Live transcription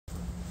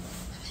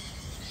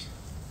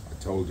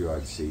told you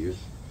I'd see you.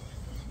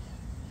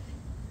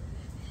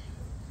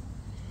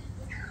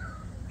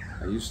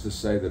 I used to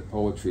say that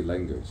poetry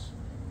lingers.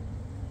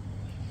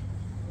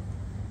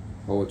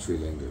 Poetry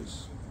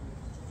lingers.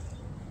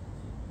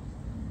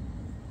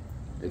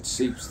 It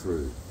seeps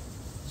through,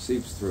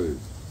 seeps through.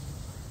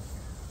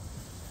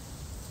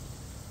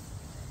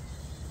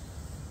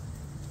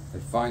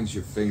 It finds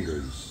your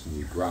fingers and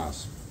you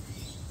grasp,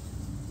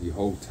 you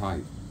hold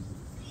tight.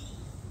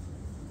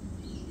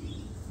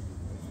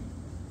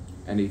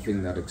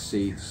 Anything that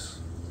exceeds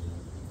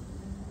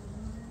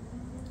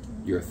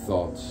your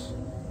thoughts.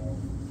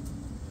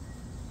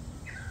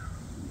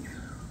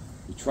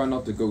 You try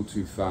not to go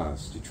too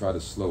fast, you try to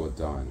slow it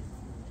down.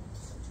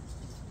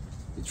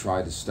 You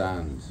try to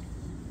stand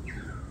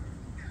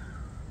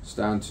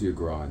to your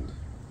ground,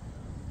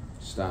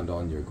 stand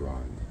on your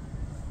ground.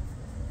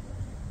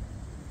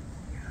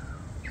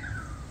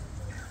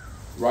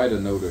 Write a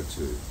note or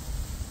two.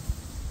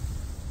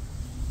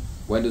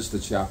 When does the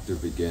chapter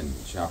begin?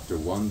 Chapter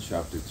 1,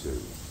 Chapter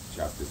 2,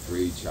 Chapter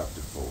 3,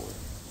 Chapter 4.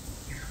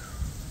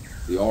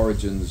 The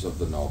origins of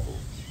the novel,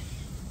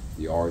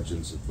 the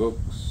origins of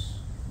books,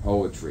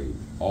 poetry,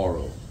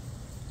 oral,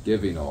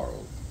 giving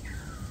oral.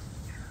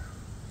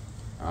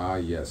 Ah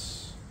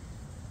yes,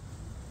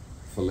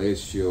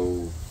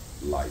 fellatio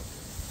life.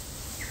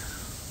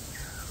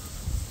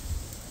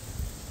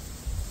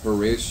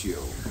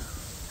 Horatio,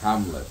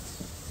 Hamlet,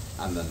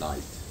 and the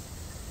night.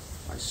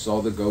 I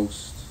saw the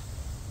ghost.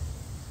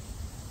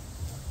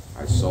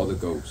 I saw the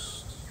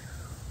ghost.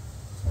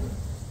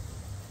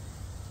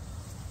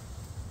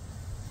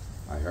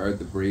 I heard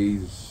the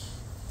breeze,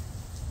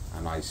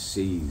 and I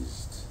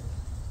seized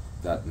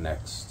that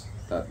next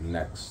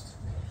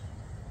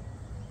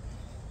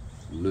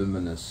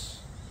luminous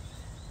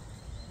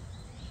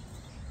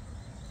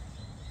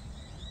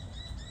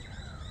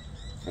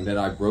and then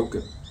I broke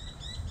it.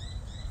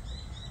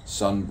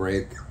 Sun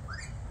break,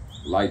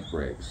 light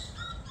breaks.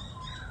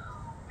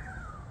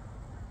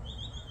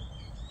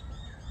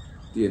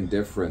 The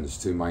indifference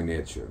to my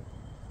nature,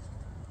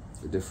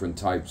 the different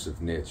types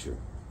of nature.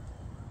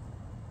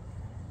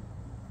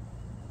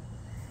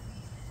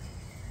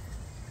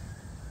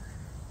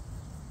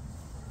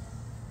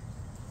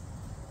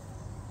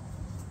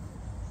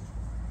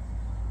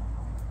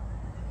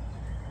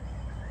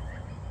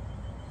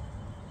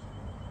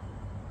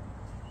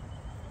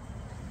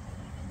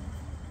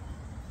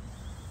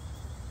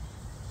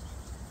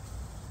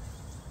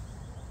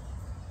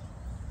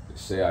 They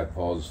say I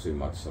pause too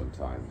much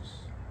sometimes.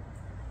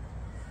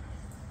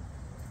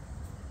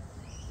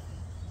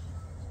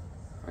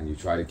 And you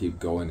try to keep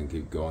going and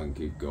keep going,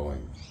 keep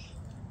going.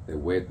 They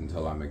wait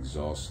until I'm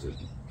exhausted,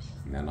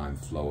 and then I'm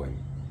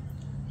flowing.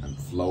 I'm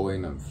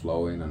flowing, I'm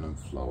flowing, and I'm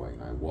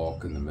flowing. I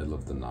walk in the middle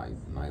of the night,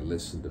 and I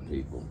listen to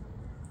people.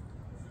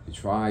 You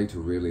try to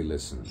really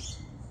listen.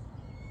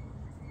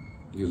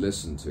 You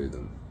listen to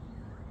them.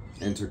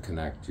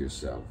 Interconnect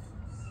yourself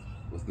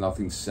with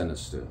nothing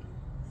sinister,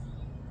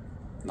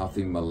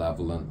 nothing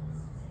malevolent,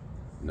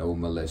 no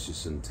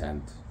malicious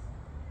intent,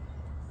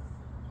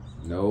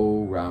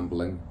 no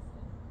rambling.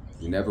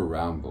 You never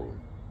ramble.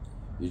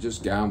 You're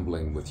just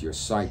gambling with your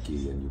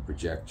psyche and you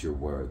project your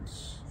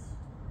words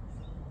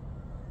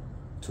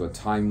to a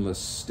timeless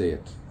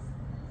state